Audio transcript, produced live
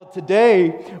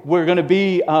Today, we're going to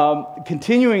be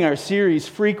continuing our series,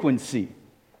 Frequency.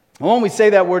 Why don't we say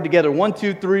that word together? 1,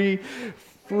 2, 3,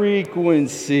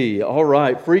 frequency. All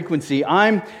right, frequency.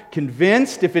 I'm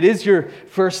convinced, if it is your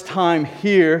first time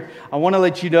here, I want to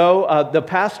let you know the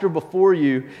pastor before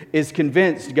you is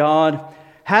convinced God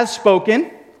has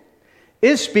spoken,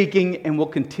 is speaking, and will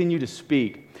continue to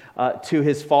speak to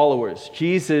his followers.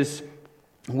 Jesus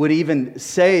would even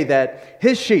say that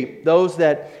his sheep, those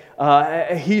that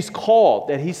he's called,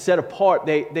 that he's set apart,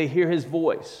 they hear his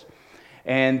voice.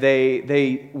 And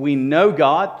we know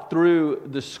God through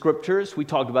the scriptures. We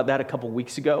talked about that a couple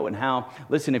weeks ago, and how,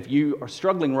 listen, if you are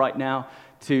struggling right now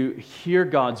to hear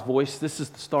God's voice, this is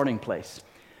the starting place.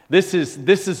 This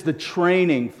is the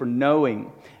training for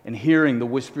knowing and hearing the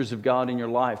whispers of God in your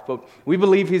life. But we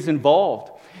believe he's involved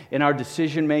in our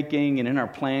decision making and in our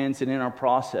plans and in our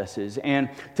processes. And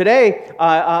today,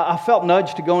 I felt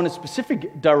nudged to go in a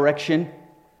specific direction.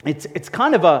 It's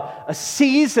kind of a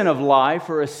season of life,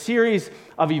 or a series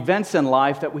of events in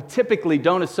life that we typically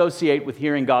don't associate with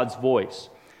hearing God's voice.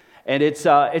 And it's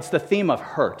the theme of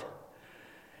hurt.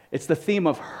 It's the theme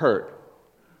of hurt.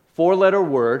 4-letter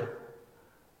word,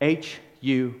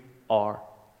 H-U-R-T.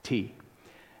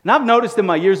 And I've noticed in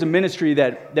my years of ministry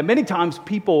that many times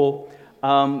people,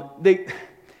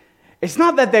 it's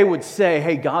not that they would say,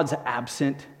 hey, God's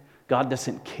absent, God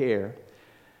doesn't care.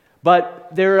 But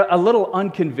they're a little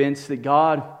unconvinced that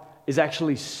God is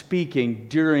actually speaking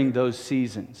during those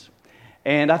seasons.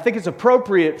 And I think it's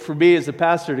appropriate for me as a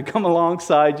pastor to come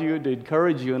alongside you and to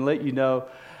encourage you and let you know,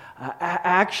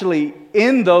 actually,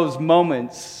 in those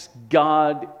moments,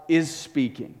 God is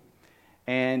speaking.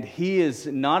 And he is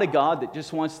not a God that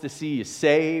just wants to see you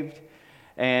saved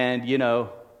and,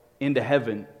 into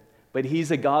heaven. But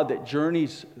he's a God that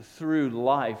journeys through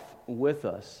life with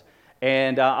us.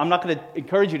 And I'm not going to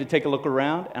encourage you to take a look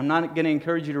around. I'm not going to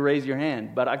encourage you to raise your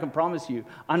hand. But I can promise you,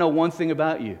 I know one thing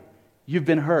about you. You've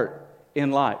been hurt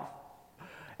in life.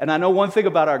 And I know one thing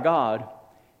about our God.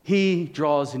 He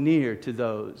draws near to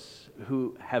those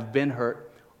who have been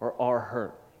hurt or are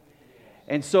hurt.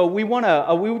 And so we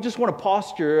just want to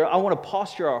posture. I want to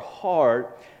posture our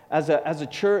heart as a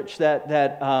church that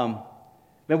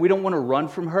we don't want to run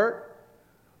from hurt.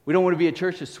 We don't want to be a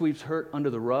church that sweeps hurt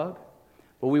under the rug.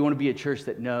 But we want to be a church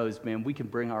that knows, man, we can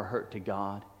bring our hurt to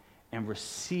God and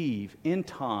receive in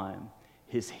time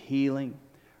his healing,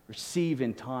 receive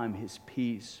in time his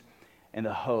peace and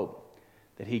the hope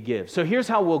that he gives. So here's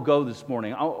how we'll go this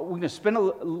morning. We're going to spend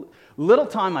a little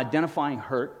time identifying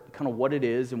hurt, kind of what it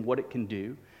is and what it can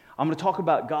do. I'm going to talk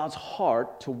about God's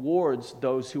heart towards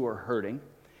those who are hurting.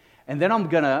 And then I'm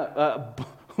going to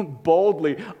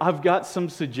boldly, I've got some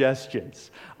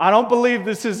suggestions. I don't believe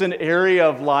this is an area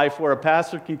of life where a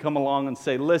pastor can come along and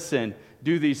say, listen,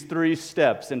 do these 3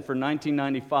 steps, and for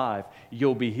 $19.95,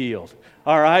 you'll be healed.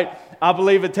 All right? I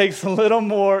believe it takes a little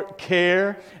more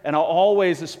care, and I'll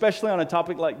always, especially on a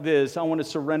topic like this, I want to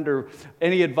surrender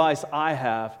any advice I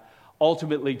have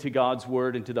ultimately to God's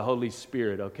Word and to the Holy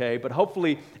Spirit, okay? But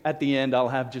hopefully at the end, I'll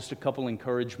have just a couple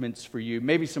encouragements for you,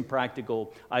 maybe some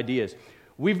practical ideas.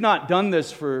 We've not done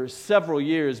this for several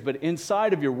years, but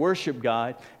inside of your worship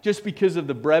guide, just because of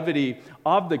the brevity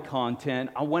of the content,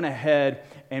 I went ahead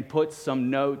and put some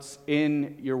notes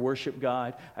in your worship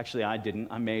guide. Actually, I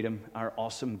didn't. I made them. Our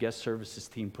awesome guest services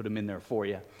team put them in there for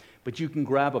you. But you can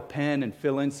grab a pen and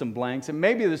fill in some blanks, and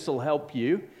maybe this will help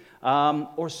you.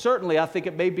 Or certainly, I think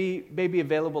it may be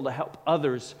available to help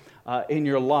others in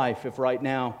your life. If right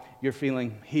now you're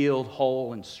feeling healed,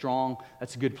 whole, and strong,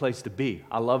 that's a good place to be.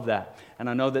 I love that. And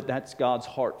I know that that's God's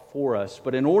heart for us.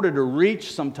 But in order to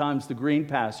reach sometimes the green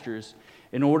pastures,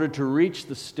 in order to reach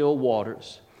the still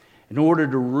waters, in order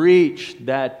to reach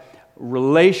that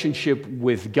relationship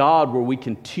with God where we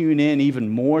can tune in even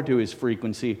more to his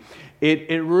frequency,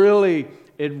 it's really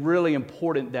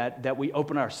important that we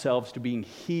open ourselves to being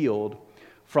healed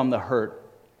from the hurt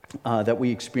that we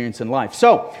experience in life.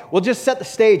 So, we'll just set the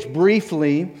stage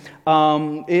briefly.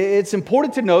 It's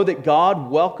important to know that God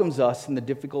welcomes us in the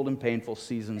difficult and painful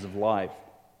seasons of life.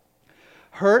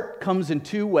 Hurt comes in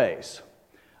 2 ways.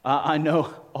 I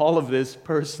know all of this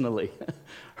personally.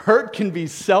 Hurt can be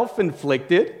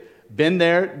self-inflicted. Been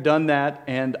there, done that,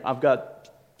 and I've got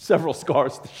several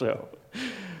scars to show.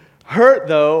 Hurt,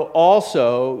 though,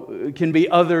 also can be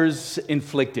others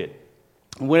inflicted.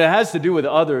 When it has to do with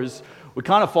others, we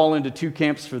kind of fall into 2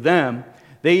 camps for them.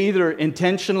 They either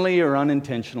intentionally or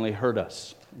unintentionally hurt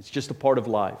us. It's just a part of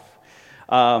life.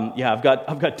 I've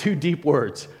got 2 deep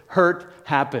words. Hurt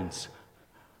happens.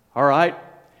 All right?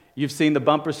 You've seen the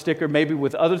bumper sticker, maybe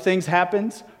with other things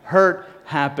happens. Hurt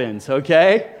happens,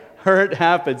 okay? Hurt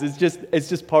happens. It's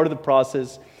just part of the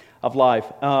process of life.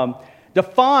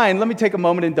 Let me take a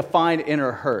moment and define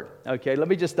inner hurt. Okay, let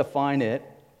me just define it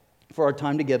for our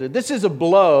time together. This is a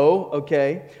blow,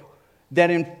 okay, that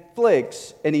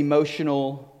inflicts an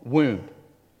emotional wound,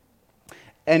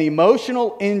 an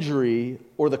emotional injury,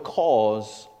 or the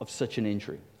cause of such an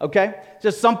injury. Okay?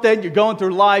 Just something, you're going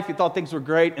through life, you thought things were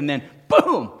great, and then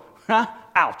boom,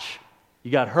 ouch,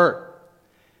 you got hurt.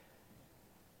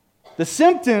 The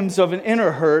symptoms of an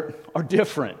inner hurt are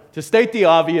different. To state the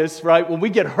obvious, right? When we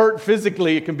get hurt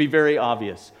physically, it can be very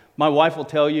obvious. My wife will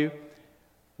tell you,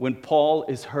 when Paul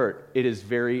is hurt, it is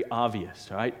very obvious,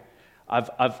 right?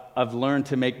 I've learned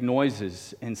to make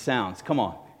noises and sounds. Come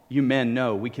on, you men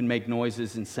know we can make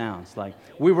noises and sounds. Like,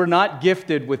 we were not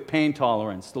gifted with pain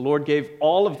tolerance. The Lord gave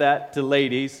all of that to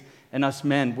ladies, and us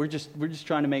men, we're just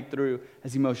trying to make through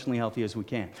as emotionally healthy as we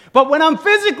can. But when I'm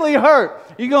physically hurt,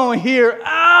 you're going to hear,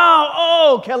 ow,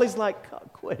 oh, Kelly's like,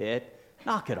 quit it,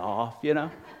 knock it off, you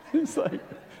know? It's like,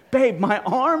 babe, my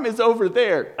arm is over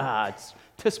there. It's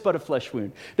just but a flesh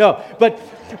wound. No, but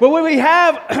when we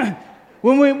have,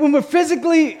 when we're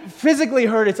physically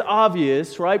hurt, it's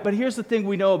obvious, right? But here's the thing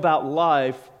we know about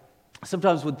life.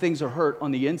 Sometimes when things are hurt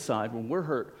on the inside, when we're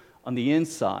hurt on the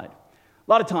inside,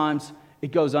 a lot of times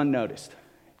it goes unnoticed.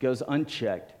 It goes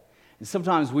unchecked. And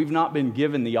sometimes we've not been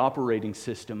given the operating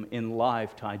system in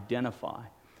life to identify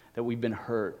that we've been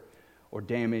hurt or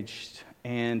damaged.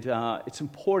 And it's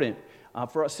important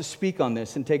for us to speak on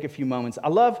this and take a few moments.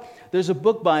 There's a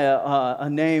book by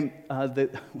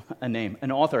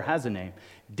an author has a name,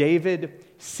 David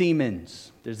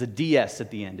Seamands. There's a DS at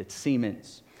the end, it's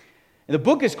Seamands. And the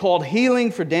book is called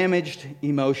Healing for Damaged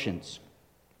Emotions.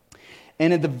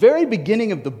 And at the very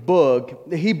beginning of the book,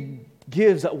 he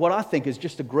gives what I think is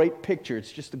just a great picture.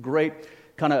 It's just a great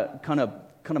kind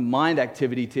of mind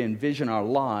activity to envision our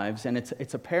lives. And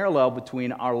it's a parallel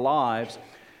between our lives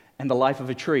and the life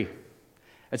of a tree.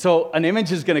 And so an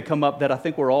image is going to come up that I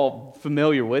think we're all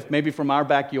familiar with, maybe from our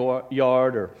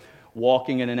backyard or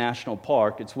walking in a national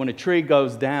park. It's when a tree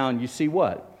goes down, you see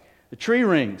what? The tree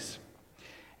rings.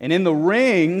 And in the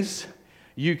rings,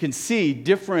 you can see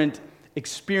different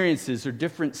experiences or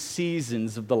different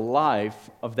seasons of the life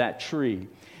of that tree.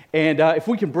 And if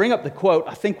we can bring up the quote,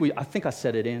 I think I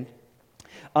said it in.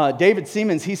 David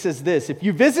Seamands, he says this: if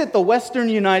you visit the western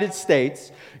United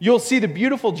States, you'll see the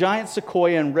beautiful giant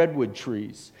sequoia and redwood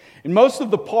trees. In most of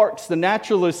the parks, the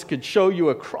naturalists could show you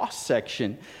a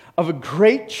cross-section of a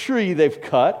great tree they've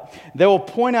cut. They will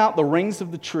point out the rings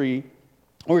of the tree,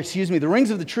 the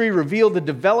rings of the tree reveal the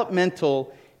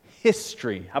developmental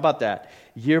history. How about that?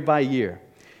 Year by year.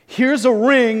 Here's a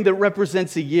ring that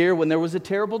represents a year when there was a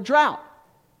terrible drought.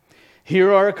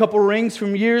 Here are a couple rings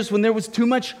from years when there was too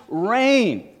much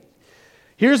rain.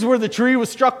 Here's where the tree was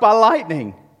struck by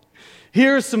lightning.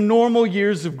 Here are some normal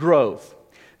years of growth.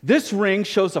 This ring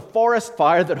shows a forest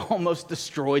fire that almost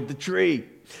destroyed the tree.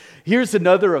 Here's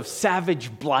another of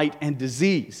savage blight and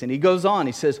disease. And he goes on,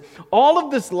 he says, all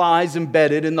of this lies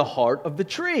embedded in the heart of the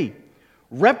tree,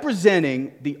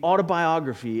 representing the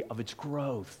autobiography of its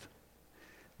growth.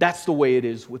 That's the way it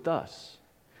is with us.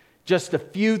 Just a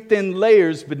few thin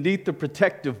layers beneath the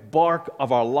protective bark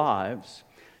of our lives,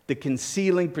 the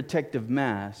concealing protective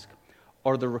mask,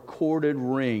 are the recorded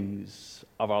rings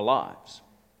of our lives.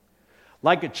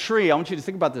 Like a tree, I want you to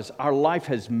think about this. Our life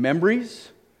has memories,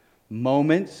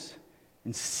 moments,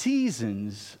 and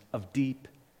seasons of deep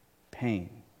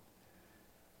pain.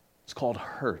 It's called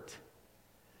hurt.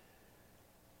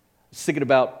 I was thinking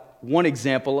about one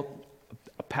example,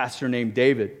 a pastor named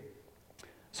David.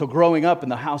 So growing up in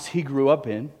the house he grew up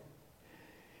in,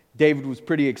 David was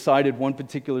pretty excited one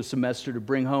particular semester to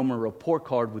bring home a report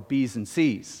card with B's and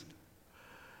C's.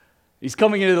 He's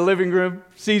coming into the living room,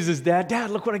 sees his dad.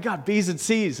 Dad, look what I got, B's and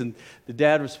C's. And the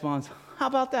dad responds, how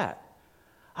about that?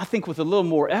 I think with a little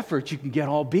more effort, you can get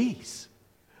all B's.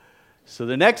 So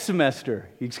the next semester,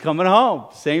 he's coming home,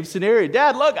 same scenario.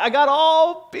 Dad, look, I got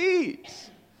all B's.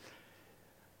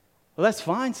 Well, that's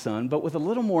fine, son, but with a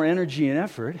little more energy and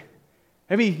effort,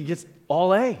 maybe he gets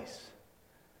all A's.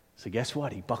 So guess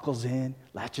what? He buckles in,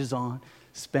 latches on,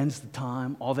 spends the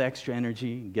time, all the extra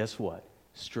energy, and guess what?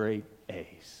 Straight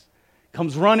A's.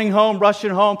 Comes running home,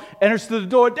 rushing home, enters through the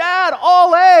door. Dad,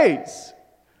 all A's.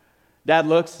 Dad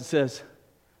looks and says,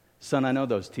 son, I know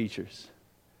those teachers.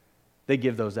 They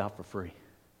give those out for free.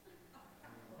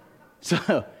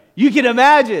 So you can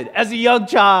imagine, as a young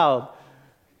child,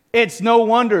 it's no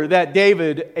wonder that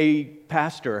David, a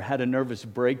pastor, had a nervous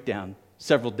breakdown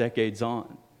several decades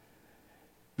on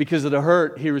because of the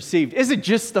hurt he received. Is it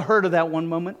just the hurt of that one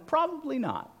moment? Probably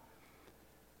not.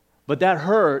 But that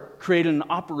hurt created an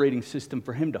operating system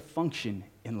for him to function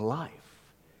in life.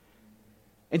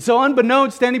 And so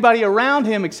unbeknownst to anybody around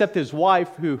him except his wife,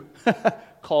 who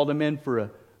called him in for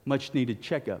a much-needed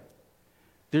checkup,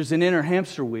 there's an inner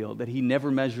hamster wheel that he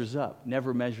never measures up,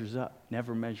 never measures up,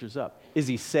 never measures up. Is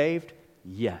he saved?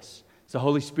 Yes. Is the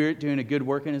Holy Spirit doing a good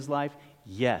work in his life?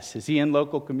 Yes. Is he in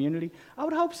local community? I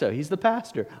would hope so. He's the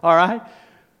pastor, all right?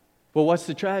 Well, what's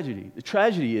the tragedy? The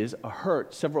tragedy is a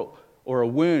hurt a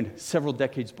wound several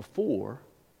decades before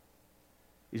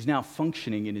is now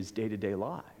functioning in his day-to-day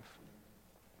life.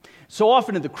 So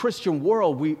often in the Christian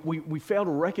world, we fail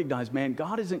to recognize, man,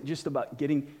 God isn't just about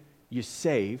getting you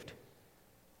saved,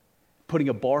 putting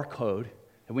a barcode,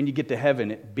 and when you get to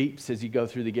heaven, it beeps as you go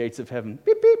through the gates of heaven.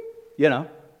 Beep, beep.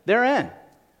 They're in.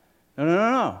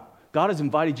 No. God has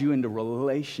invited you into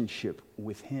relationship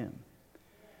with Him.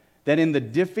 That in the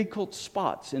difficult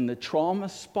spots, in the trauma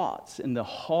spots, in the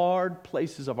hard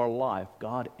places of our life,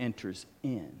 God enters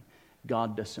in.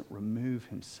 God doesn't remove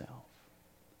Himself.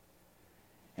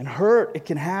 And hurt, it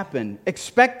can happen.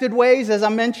 Expected ways, as I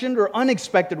mentioned, or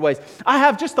unexpected ways. I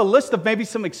have just a list of maybe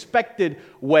some expected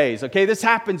ways, okay? This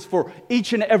happens for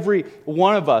each and every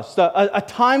one of us. A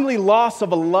timely loss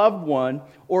of a loved one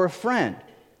or a friend.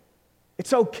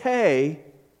 It's okay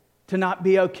to not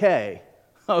be okay,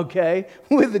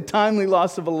 with the timely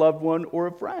loss of a loved one or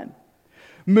a friend.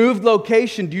 Moved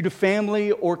location due to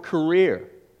family or career.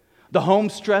 The home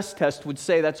stress test would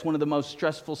say that's one of the most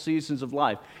stressful seasons of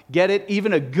life. Get it?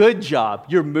 Even a good job.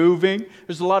 You're moving.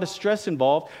 There's a lot of stress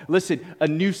involved. Listen, a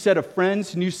new set of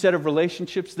friends, new set of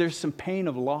relationships, there's some pain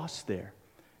of loss there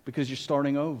because you're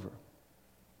starting over.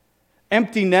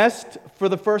 Empty nest for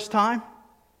the first time?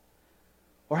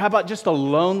 Or how about just a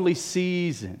lonely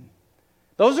season?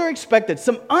 Those are expected.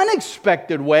 Some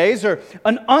unexpected ways or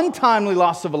an untimely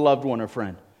loss of a loved one or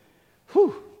friend.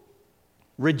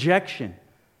 Rejection.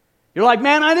 You're like,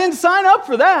 man, I didn't sign up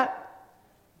for that.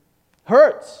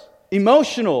 Hurts,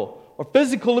 emotional or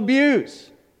physical abuse,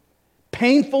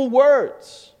 painful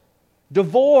words,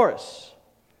 divorce,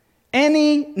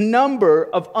 any number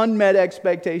of unmet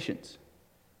expectations.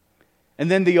 And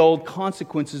then the old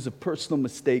consequences of personal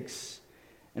mistakes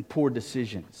and poor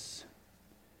decisions.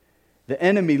 The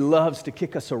enemy loves to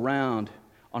kick us around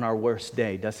on our worst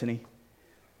day, doesn't he?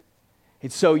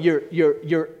 And so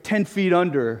you're 10 feet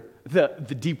under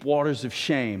the deep waters of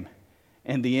shame,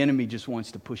 and the enemy just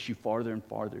wants to push you farther and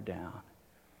farther down.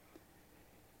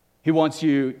 He wants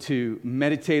you to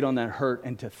meditate on that hurt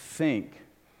and to think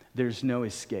there's no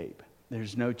escape.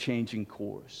 There's no changing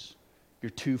course. You're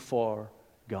too far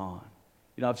gone.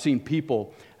 I've seen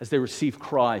people, as they receive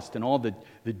Christ and all the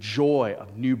joy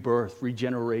of new birth,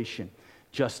 regeneration,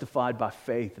 justified by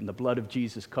faith, and the blood of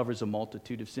Jesus covers a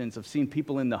multitude of sins. I've seen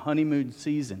people in the honeymoon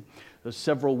season, those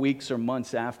several weeks or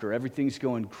months after, everything's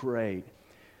going great.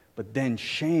 But then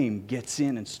shame gets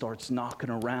in and starts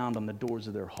knocking around on the doors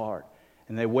of their heart.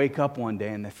 And they wake up one day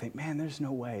and they think, man, there's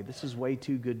no way. This is way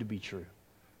too good to be true.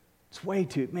 It's way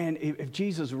too, man, if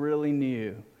Jesus really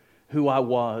knew who I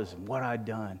was and what I'd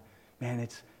done, man,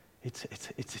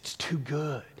 it's too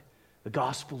good. The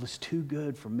gospel is too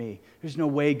good for me. There's no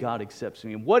way God accepts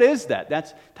me. And what is that?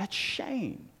 That's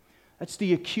shame. That's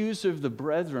the accuser of the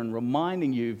brethren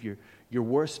reminding you of your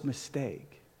worst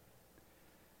mistake.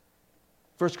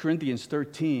 1 Corinthians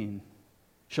 13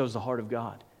 shows the heart of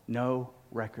God. No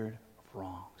record of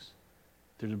wrongs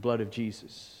through the blood of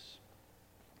Jesus.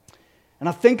 And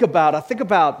I think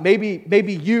about maybe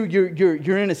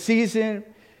you're in a season.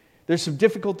 There's some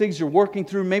difficult things you're working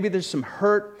through. Maybe there's some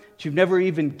hurt that you've never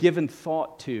even given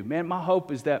thought to. Man, my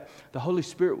hope is that the Holy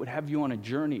Spirit would have you on a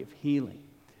journey of healing.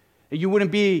 That you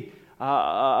wouldn't be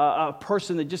a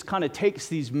person that just kind of takes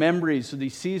these memories or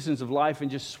these seasons of life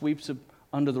and just sweeps them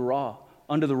under the rug.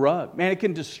 Man, it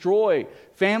can destroy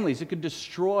families. It can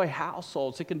destroy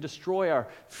households. It can destroy our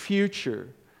future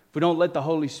if we don't let the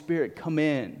Holy Spirit come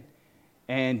in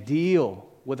and deal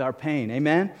with our pain.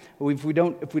 Amen? If we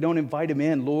don't invite Him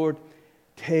in, Lord,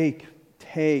 take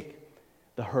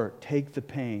the hurt, take the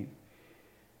pain.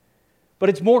 But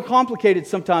it's more complicated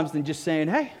sometimes than just saying,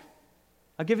 hey,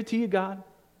 I'll give it to you, God.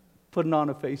 Putting on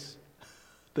a face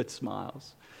that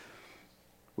smiles.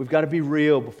 We've got to be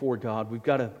real before God. We've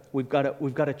got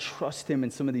to trust Him in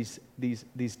some of these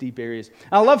deep areas.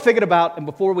 And I love thinking about, and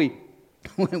before we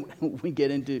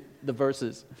get into the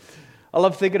verses, I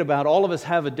love thinking about all of us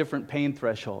have a different pain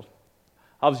threshold.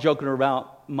 I was joking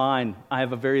about mine. I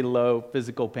have a very low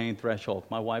physical pain threshold.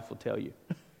 My wife will tell you.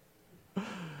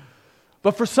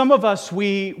 But for some of us,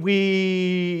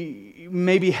 we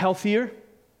may be healthier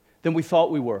than we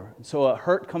thought we were. So a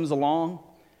hurt comes along,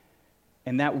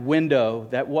 and that window,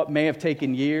 that what may have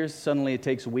taken years, suddenly it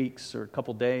takes weeks or a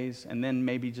couple days, and then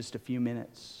maybe just a few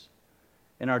minutes.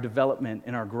 in our development,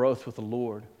 in our growth with the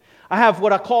Lord. I have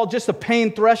what I call just a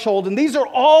pain threshold, and these are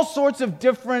all sorts of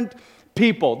different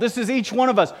people. This is each one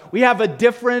of us. We have a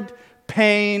different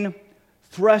pain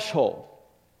threshold.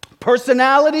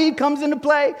 Personality comes into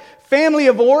play. Family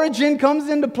of origin comes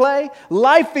into play.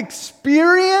 Life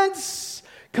experience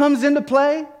comes into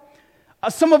play.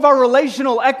 Some of our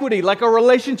relational equity, like our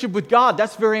relationship with God,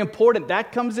 that's very important.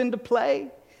 That comes into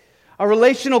play. Our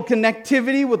relational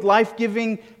connectivity with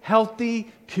life-giving,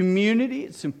 healthy community,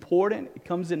 it's important. It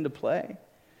comes into play.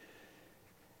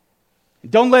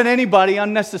 Don't let anybody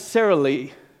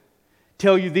unnecessarily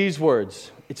tell you these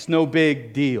words. It's no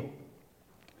big deal.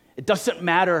 It doesn't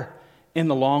matter in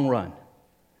the long run.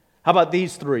 How about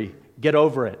these three? Get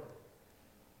over it.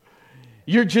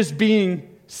 You're just being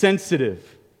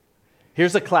sensitive.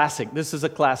 Here's a classic. This is a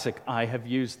classic. I have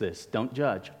used this. Don't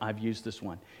judge. I've used this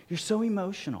one. You're so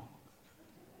emotional.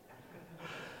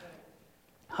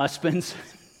 Husbands,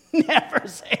 never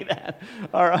say that.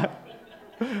 All right.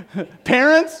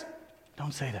 Parents,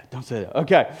 don't say that. Don't say that.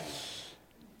 Okay.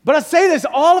 But I say this,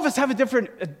 all of us have a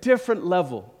different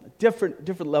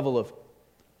level of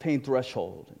pain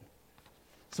threshold.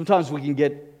 Sometimes we can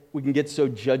get so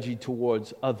judgy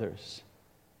towards others.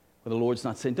 But the Lord's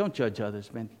not saying, don't judge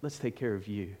others, man. Let's take care of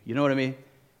you. You know what I mean?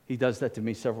 He does that to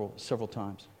me several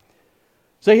times.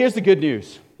 So here's the good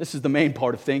news. This is the main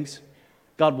part of things.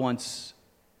 God wants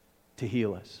to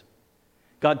heal us.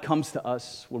 God comes to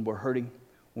us when we're hurting,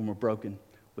 when we're broken,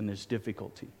 when there's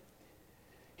difficulty.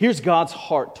 Here's God's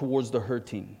heart towards the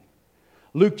hurting.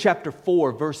 Luke chapter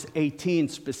 4, verse 18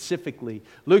 specifically.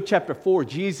 Luke chapter 4,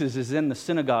 Jesus is in the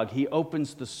synagogue. He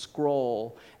opens the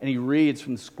scroll and he reads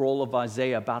from the scroll of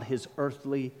Isaiah about his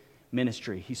earthly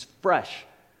ministry. He's fresh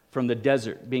from the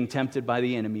desert, being tempted by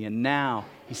the enemy, and now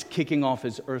he's kicking off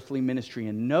his earthly ministry.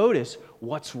 And notice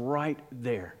what's right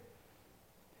there.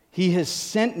 He has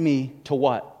sent me to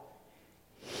what?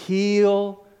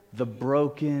 Heal the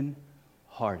brokenhearted.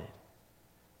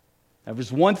 Now, if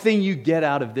there's one thing you get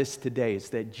out of this today, it's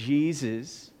that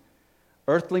Jesus'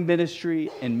 earthly ministry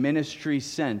and ministry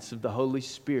sense of the Holy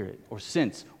Spirit, or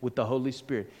sense with the Holy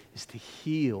Spirit, is to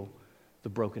heal the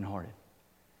brokenhearted.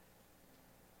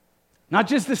 Not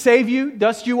just to save you,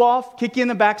 dust you off, kick you in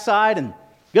the backside, and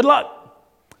good luck.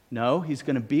 No, he's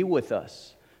going to be with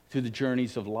us through the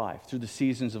journeys of life, through the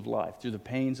seasons of life, through the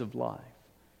pains of life.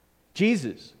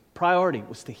 Jesus' priority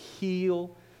was to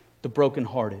heal the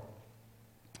brokenhearted.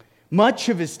 Much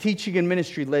of his teaching and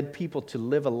ministry led people to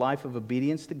live a life of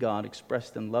obedience to God,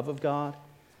 expressed in love of God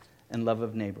and love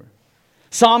of neighbor.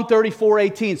 Psalm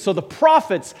 34:18. So the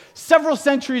prophets, several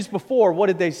centuries before, what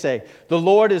did they say? The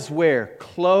Lord is where?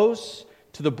 Close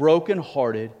to the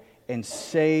brokenhearted and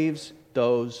saves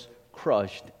those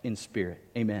crushed in spirit.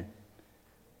 Amen.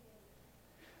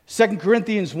 2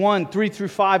 Corinthians 1, 3 through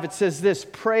 5, it says this: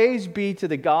 Praise be to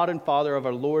the God and Father of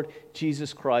our Lord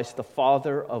Jesus Christ, the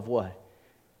Father of what?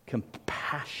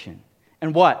 Compassion.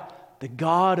 And what? The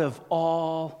God of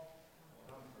all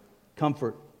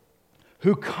comfort,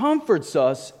 who comforts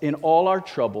us in all our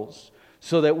troubles,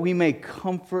 so that we may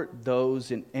comfort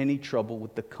those in any trouble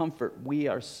with the comfort we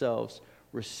ourselves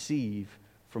receive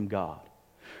from God.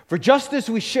 For just as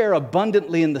we share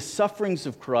abundantly in the sufferings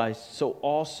of Christ, so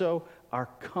also our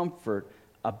comfort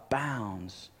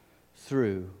abounds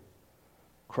through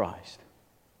Christ.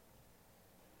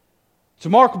 It's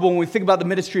remarkable when we think about the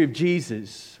ministry of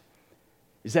Jesus,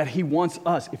 is that he wants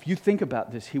us, if you think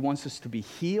about this, he wants us to be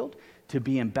healed, to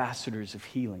be ambassadors of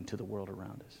healing to the world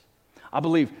around us. I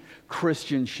believe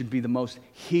Christians should be the most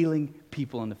healing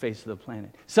people on the face of the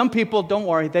planet. Some people, don't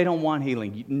worry, they don't want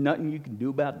healing. Nothing you can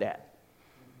do about that.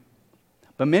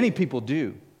 But many people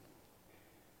do.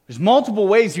 There's multiple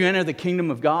ways you enter the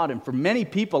kingdom of God, and for many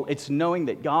people, it's knowing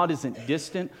that God isn't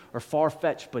distant or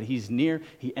far-fetched, but he's near.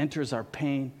 He enters our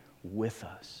pain with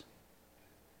us.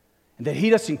 And that he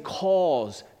doesn't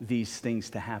cause these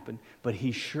things to happen, but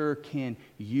he sure can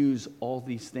use all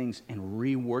these things and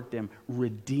rework them,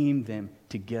 redeem them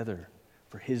together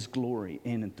for his glory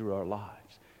in and through our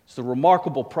lives. It's the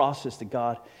remarkable process that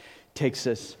God takes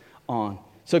us on.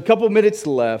 So a couple minutes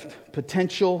left.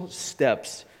 Potential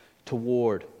steps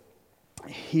toward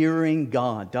hearing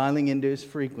God, dialing into his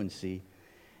frequency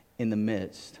in the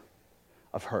midst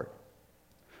of hurt.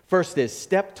 First is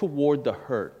step toward the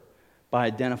hurt by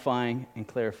identifying and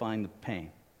clarifying the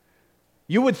pain.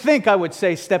 You would think I would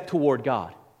say step toward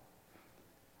God.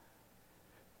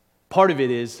 Part of it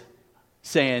is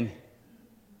saying,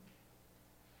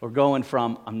 or going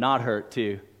from I'm not hurt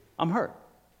to I'm hurt.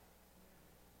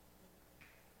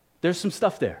 There's some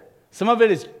stuff there. Some of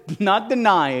it is not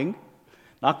denying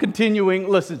Not continuing.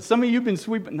 Listen, some of you have been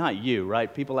sweeping, not you,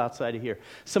 right? People outside of here.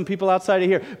 Some people outside of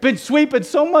here been sweeping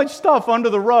so much stuff under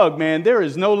the rug, man. There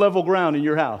is no level ground in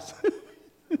your house.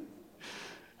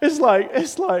 It's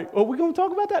like, oh, we going to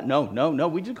talk about that? No.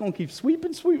 We just going to keep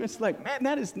sweeping. It's like, man,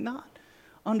 that is not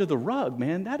under the rug,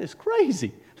 man. That is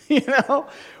crazy.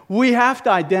 We have to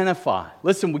identify.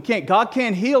 Listen, we can't. God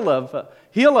can't heal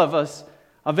of us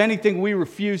of anything we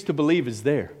refuse to believe is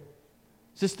there.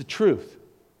 It's just the truth.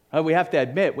 We have to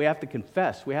admit. We have to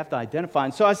confess. We have to identify.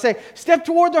 And so I say, step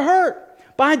toward the hurt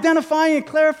by identifying and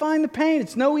clarifying the pain.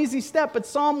 It's no easy step. But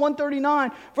Psalm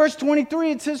 139, verse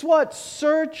 23, it says what?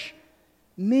 Search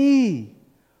me,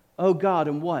 O God,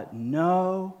 and what?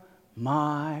 Know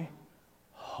my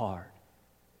heart.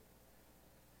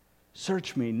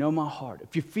 Search me, know my heart.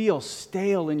 If you feel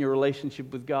stale in your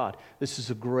relationship with God, this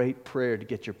is a great prayer to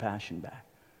get your passion back.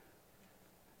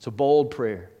 It's a bold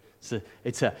prayer.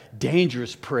 It's a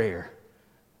dangerous prayer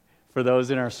for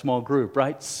those in our small group,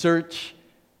 right? Search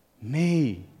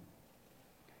me.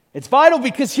 It's vital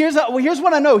because here's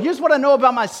what I know. Here's what I know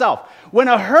about myself. When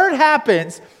a hurt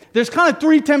happens, there's kind of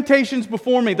three temptations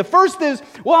before me. The first is,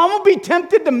 well, I'm going to be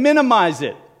tempted to minimize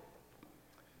it.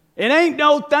 It ain't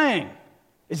no thing.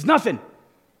 It's nothing.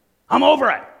 I'm over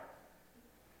it.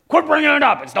 Quit bringing it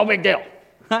up. It's no big deal.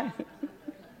 Right?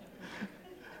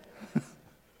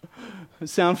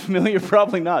 Sound familiar?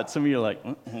 Probably not. Some of you are like,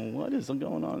 what is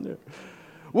going on there?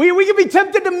 We can be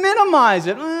tempted to minimize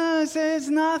it. It's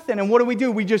nothing. And what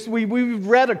do? We'd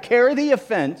rather carry the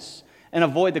offense and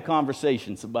avoid the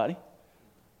conversation, somebody.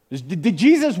 Did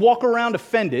Jesus walk around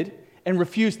offended and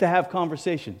refuse to have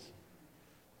conversations?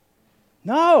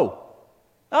 No.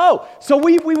 Oh, so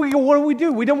what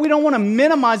do? We don't want to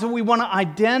minimize it. We want to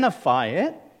identify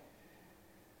it.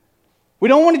 We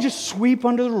don't want to just sweep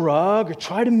under the rug or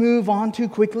try to move on too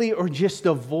quickly or just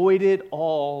avoid it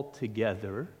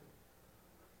altogether.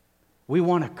 We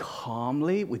want to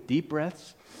calmly, with deep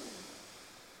breaths,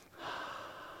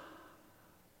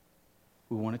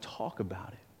 we want to talk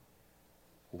about it.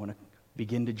 We want to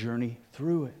begin to journey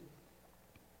through it.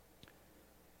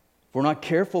 If we're not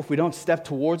careful, if we don't step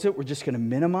towards it, we're just going to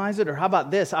minimize it. Or how about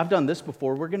this? I've done this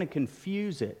before. We're going to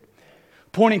confuse it.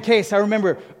 Point in case, I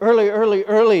remember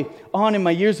early on in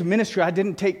my years of ministry, I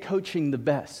didn't take coaching the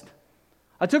best.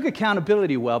 I took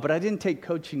accountability well, but I didn't take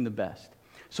coaching the best.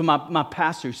 So my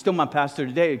pastor, who's still my pastor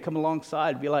today, would come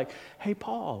alongside and be like, hey,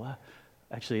 Paul.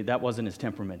 Actually, that wasn't his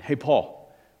temperament. Hey,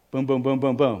 Paul. Boom, boom, boom,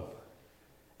 boom, boom.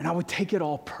 And I would take it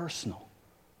all personal.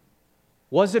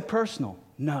 Was it personal?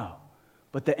 No.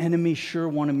 But the enemy sure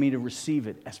wanted me to receive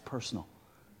it as personal.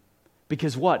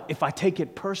 Because what? If I take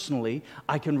it personally,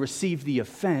 I can receive the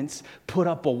offense, put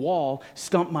up a wall,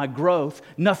 stump my growth.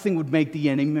 Nothing would make the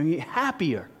enemy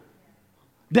happier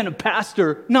than a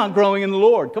pastor not growing in the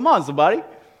Lord. Come on, somebody.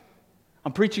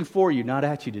 I'm preaching for you, not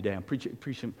at you today. I'm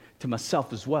preaching to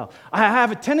myself as well. I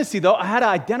have a tendency, though, I had to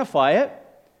identify it.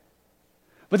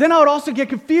 But then I would also get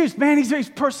confused. Man, he's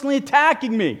personally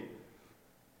attacking me.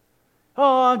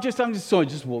 Oh, I'm just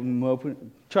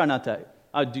moping. Try not to.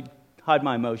 I do hide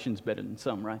my emotions better than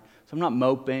some, right? So I'm not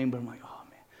moping, but I'm like, oh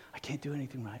man, I can't do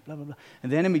anything right, blah, blah, blah.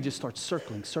 And the enemy just starts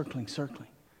circling.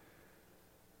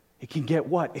 It can get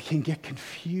what? It can get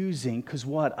confusing because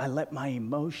what? I let my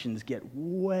emotions get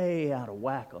way out of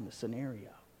whack on the scenario.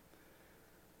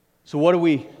 So what do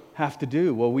we have to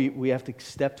do? Well, we have to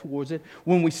step towards it.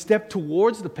 When we step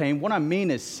towards the pain, what I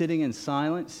mean is sitting in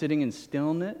silence, sitting in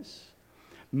stillness,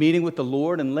 meeting with the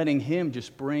Lord and letting Him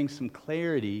just bring some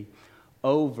clarity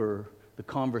over the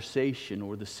conversation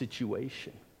or the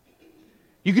situation.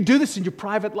 You could do this in your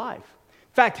private life.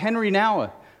 In fact, Henry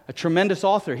Nouwen, a tremendous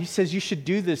author, he says you should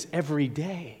do this every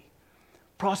day.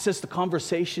 Process the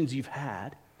conversations you've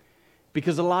had,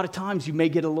 because a lot of times you may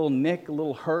get a little nick, a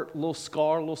little hurt, a little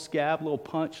scar, a little scab, a little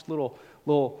punch, a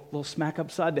little smack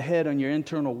upside the head on your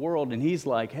internal world, and he's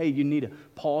like, hey, you need to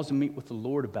pause and meet with the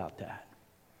Lord about that.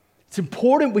 It's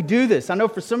important we do this. I know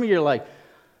for some of you are like,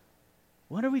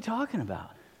 what are we talking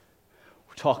about?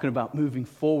 We're talking about moving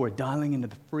forward, dialing into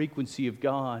the frequency of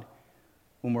God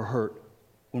when we're hurt,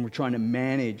 when we're trying to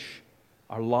manage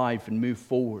our life and move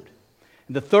forward.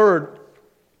 And the third,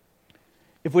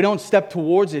 if we don't step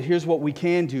towards it, here's what we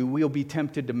can do. We'll be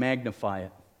tempted to magnify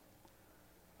it.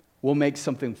 We'll make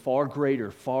something far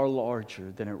greater, far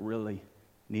larger than it really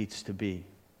needs to be.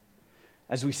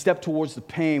 As we step towards the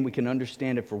pain, we can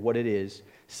understand it for what it is.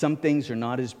 Some things are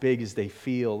not as big as they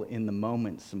feel in the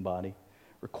moment, somebody. It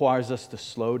requires us to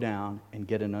slow down and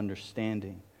get an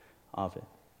understanding of it.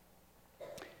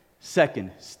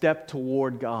 Second, step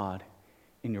toward God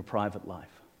in your private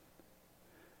life.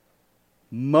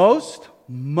 Most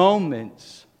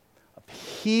moments of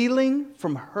healing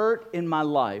from hurt in my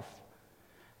life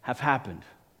have happened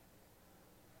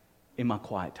in my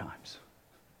quiet times.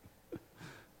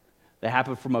 They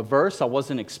happened from a verse, I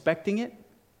wasn't expecting it.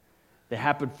 They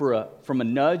happened from a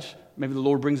nudge. Maybe the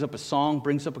Lord brings up a song,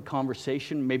 brings up a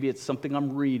conversation. Maybe it's something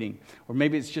I'm reading. Or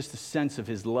maybe it's just a sense of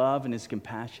His love and His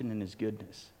compassion and His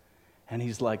goodness. And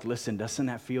He's like, listen, doesn't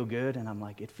that feel good? And I'm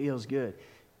like, it feels good.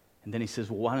 And then He says,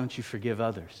 well, why don't you forgive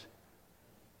others?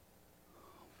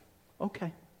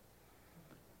 Okay.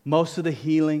 Most of the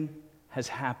healing has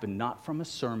happened not from a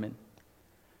sermon,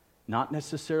 not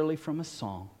necessarily from a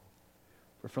song,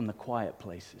 but from the quiet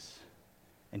places.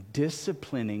 And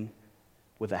disciplining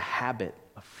with a habit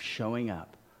of showing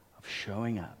up, of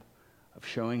showing up, of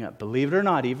showing up. Believe it or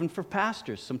not, even for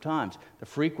pastors, sometimes the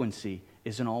frequency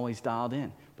isn't always dialed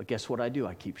in. But guess what I do?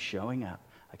 I keep showing up.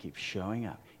 I keep showing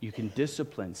up. You can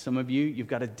discipline. Some of you, you've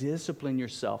got to discipline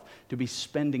yourself to be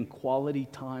spending quality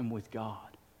time with God.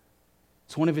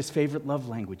 It's one of His favorite love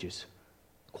languages,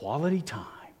 quality time.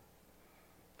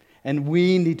 And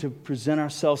we need to present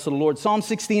ourselves to the Lord. Psalm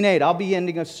 16:8, I'll be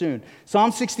ending us soon.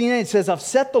 Psalm 16:8 says, I've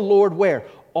set the Lord where?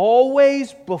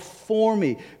 Always before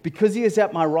me. Because He is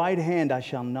at my right hand, I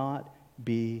shall not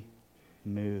be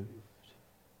moved.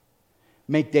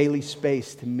 Make daily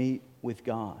space to meet with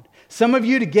God. Some of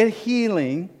you, to get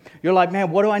healing, you're like,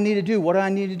 man, what do I need to do? What do I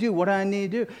need to do? What do I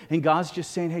need to do? And God's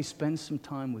just saying, hey, spend some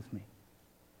time with me.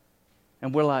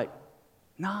 And we're like,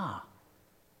 no.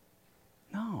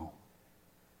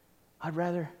 I'd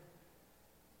rather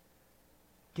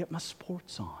get my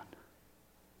sports on.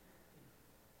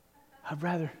 I'd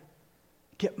rather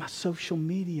get my social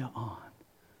media on.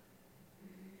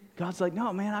 God's like,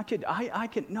 no, man,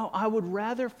 I would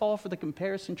rather fall for the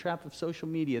comparison trap of social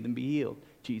media than be healed,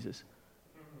 Jesus.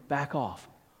 Back off.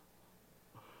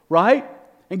 Right?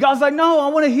 And God's like, no, I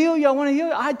want to heal you.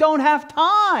 I don't have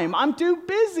time. I'm too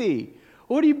busy.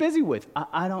 What are you busy with?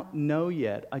 I don't know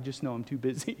yet. I just know I'm too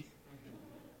busy.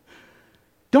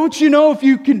 Don't you know if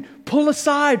you can pull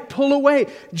aside, pull away?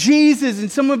 Jesus, in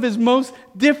some of His most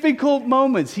difficult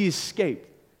moments, He escaped.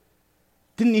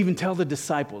 Didn't even tell the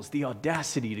disciples the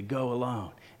audacity to go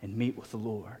alone and meet with the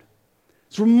Lord.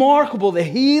 It's remarkable the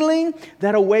healing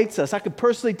that awaits us. I could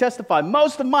personally testify.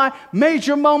 Most of my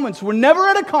major moments were never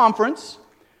at a conference.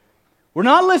 We're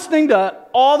not listening to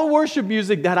all the worship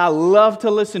music that I love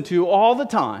to listen to all the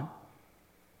time.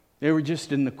 They were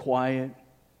just in the quiet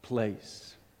place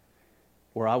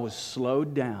where I was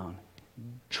slowed down,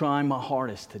 trying my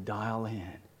hardest to dial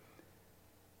in.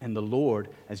 And the Lord,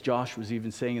 as Josh was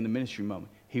even saying in the ministry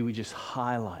moment, He would just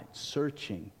highlight,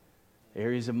 searching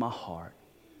areas of my heart,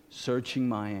 searching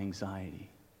my anxiety.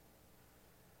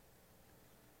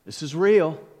 This is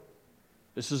real.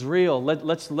 This is real.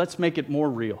 Let's make it more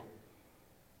real.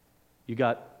 You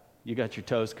got your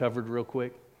toes covered real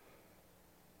quick?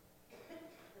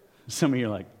 Some of you are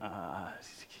like,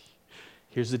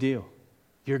 here's the deal.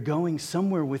 You're going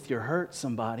somewhere with your hurt,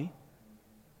 somebody.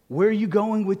 Where are you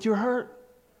going with your hurt?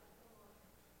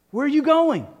 Where are you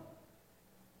going?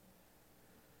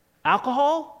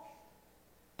 Alcohol?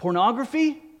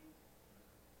 Pornography?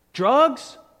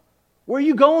 Drugs? Where are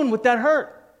you going with that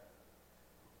hurt?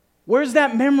 Where's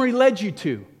that memory led you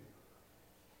to?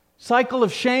 Cycle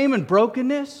of shame and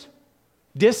brokenness?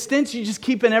 Distance? You just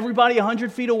keeping everybody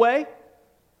 100 feet away?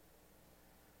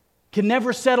 Can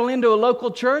never settle into a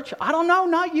local church? I don't know,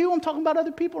 not you. I'm talking about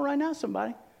other people right now,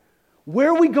 somebody.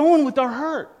 Where are we going with our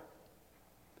hurt?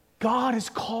 God is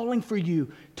calling for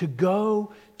you to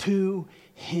go to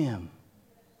Him,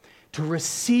 to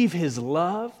receive His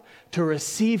love, to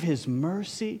receive His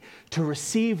mercy, to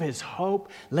receive His hope.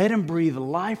 Let Him breathe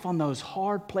life on those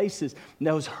hard places,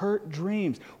 those hurt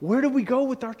dreams. Where do we go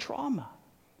with our trauma?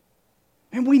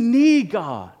 And we need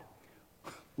God.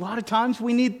 A lot of times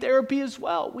we need therapy as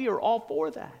well. We are all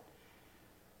for that.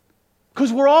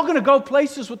 Because we're all going to go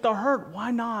places with the hurt.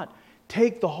 Why not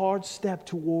take the hard step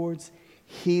towards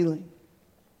healing?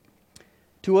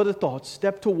 Two other thoughts.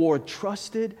 Step toward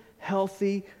trusted,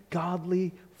 healthy,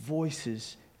 godly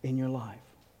voices in your life.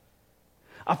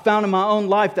 I found in my own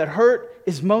life that hurt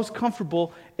is most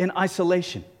comfortable in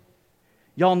isolation.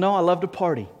 Y'all know I love to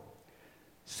party.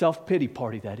 Self-pity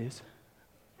party, that is.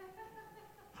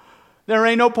 There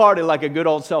ain't no party like a good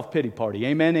old self-pity party.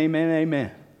 Amen, amen,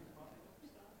 amen.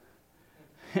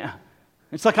 Yeah.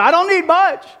 It's like, I don't need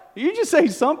much. You just say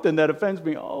something that offends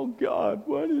me. Oh, God,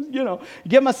 what is,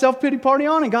 get my self-pity party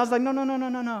on. And God's like,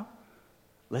 no.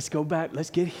 Let's go back. Let's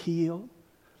get healed.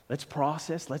 Let's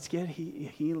process. Let's get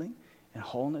healing and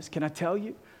wholeness. Can I tell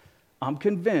you, I'm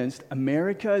convinced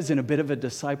America is in a bit of a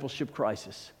discipleship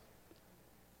crisis.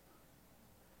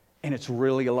 And it's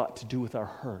really a lot to do with our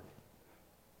hurt.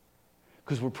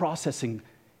 Because we're processing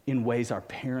in ways our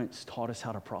parents taught us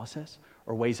how to process,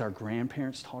 or ways our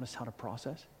grandparents taught us how to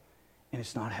process, and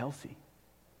it's not healthy.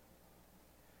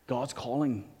 God's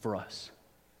calling for us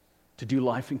to do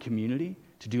life in community,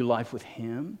 to do life with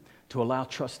Him, to allow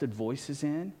trusted voices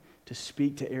in, to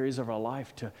speak to areas of our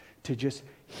life, to just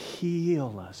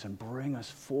heal us and bring us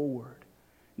forward,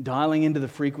 dialing into the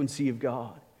frequency of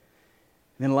God.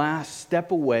 And then last,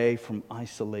 step away from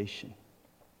isolation.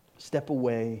 Step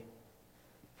away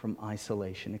from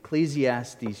isolation.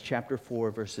 Ecclesiastes chapter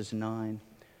 4, verses 9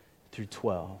 through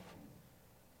 12.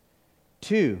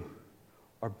 2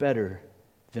 are better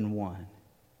than 1,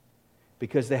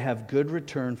 because they have good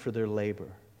return for their labor.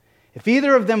 If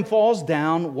either of them falls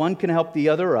down, one can help the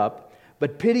other up,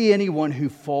 but pity anyone who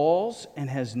falls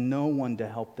and has no one to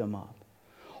help them up.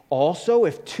 Also,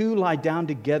 if two lie down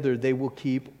together, they will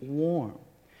keep warm.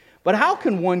 But how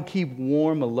can one keep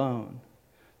warm alone?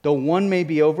 Though one may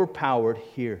be overpowered,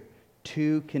 here,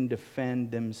 two can defend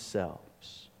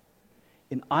themselves.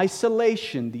 In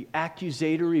isolation, the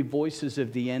accusatory voices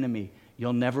of the enemy,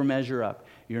 you'll never measure up.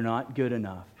 You're not good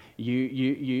enough.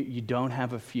 You don't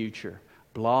have a future.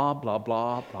 Blah, blah,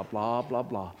 blah, blah, blah, blah,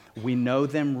 blah. We know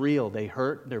them real. They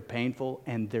hurt, they're painful,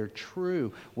 and they're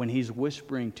true when He's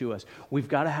whispering to us. We've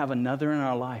got to have another in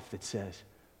our life that says,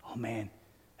 oh man,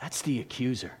 that's the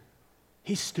accuser.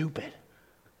 He's stupid.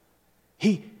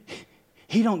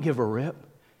 He don't give a rip.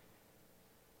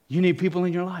 You need people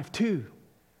in your life too,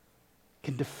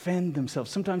 can defend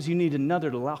themselves. Sometimes you need another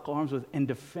to lock arms with and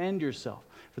defend yourself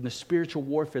from the spiritual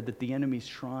warfare that the enemy's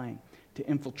trying to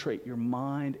infiltrate your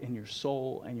mind and your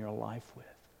soul and your life with.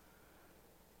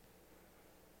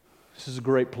 This is a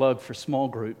great plug for small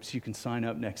groups. You can sign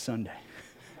up next Sunday.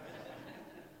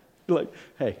 Like,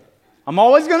 hey, I'm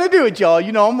always going to do it, y'all.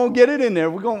 You know, I'm going to get it in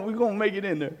there. We're going to make it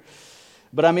in there.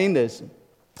 But I mean this.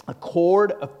 A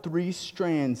cord of 3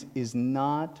 strands is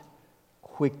not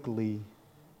quickly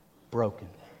broken.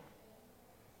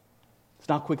 It's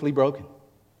not quickly broken.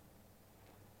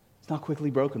 It's not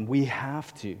quickly broken. We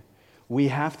have to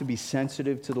be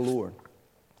sensitive to the Lord.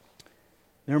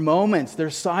 There are moments, there are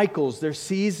cycles, there are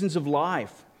seasons of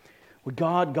life where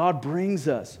God brings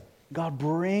us. God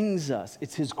brings us.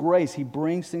 It's His grace. He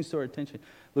brings things to our attention.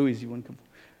 Louise, you want to come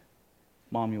forward?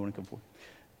 Mom, you want to come forward?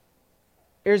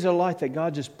 Areas of life that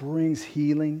God just brings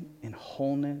healing and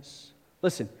wholeness.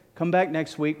 Listen, come back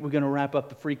next week. We're going to wrap up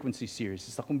the frequency series.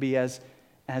 It's not going to be as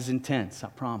intense, I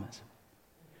promise.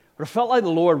 But I felt like the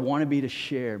Lord wanted me to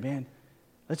share, man,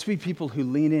 let's be people who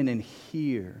lean in and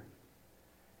hear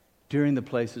during the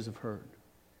places of hurt,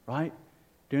 right?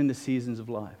 During the seasons of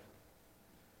life.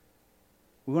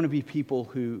 We want to be people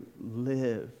who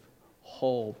live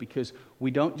whole because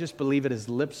we don't just believe it as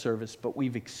lip service, but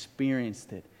we've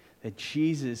experienced it. That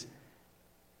Jesus,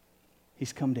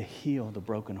 He's come to heal the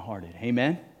brokenhearted.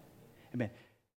 Amen? Amen.